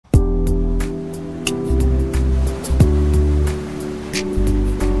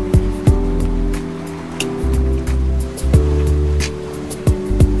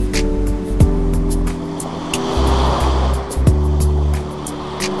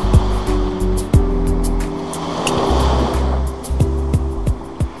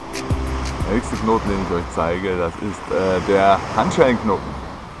Knoten, den ich euch zeige, das ist der Handschellenknoten.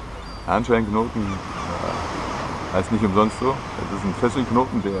 Der Handschellenknoten heißt nicht umsonst so. Das ist ein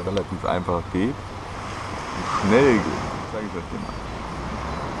Fesselknoten, der relativ einfach geht und schnell geht. Das zeige ich euch hier mal.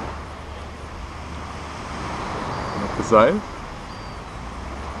 Noch das Seil.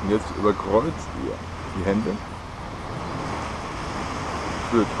 Und jetzt überkreuzt ihr die Hände.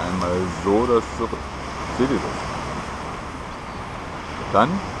 Führt einmal so das zurück. Seht ihr das? Dann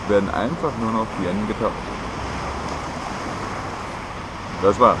werden einfach nur noch die Enden getauscht.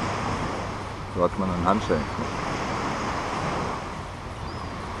 Das war's. So hat man einen Handschellenknoten.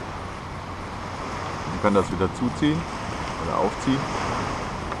 Man kann das wieder zuziehen oder aufziehen.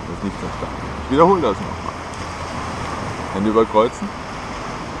 Das ist nicht verstanden. Ich wiederhole das nochmal. Hände überkreuzen.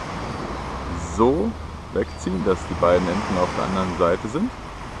 So wegziehen, dass die beiden Enden auf der anderen Seite sind.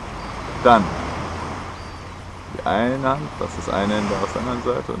 Dann die eine Hand, das eine Ende aus der anderen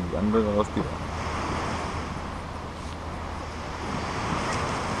Seite und die andere aus der anderen.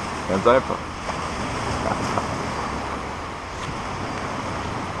 Ganz einfach.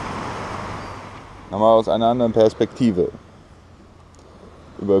 Nochmal aus einer anderen Perspektive.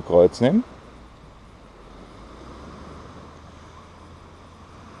 Über Kreuz nehmen.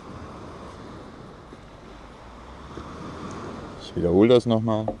 Ich wiederhole das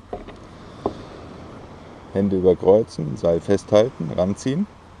nochmal. Hände überkreuzen, Seil festhalten, ranziehen.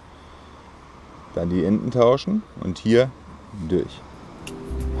 Dann die Enden tauschen und hier durch.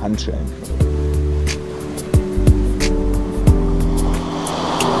 Handschellen.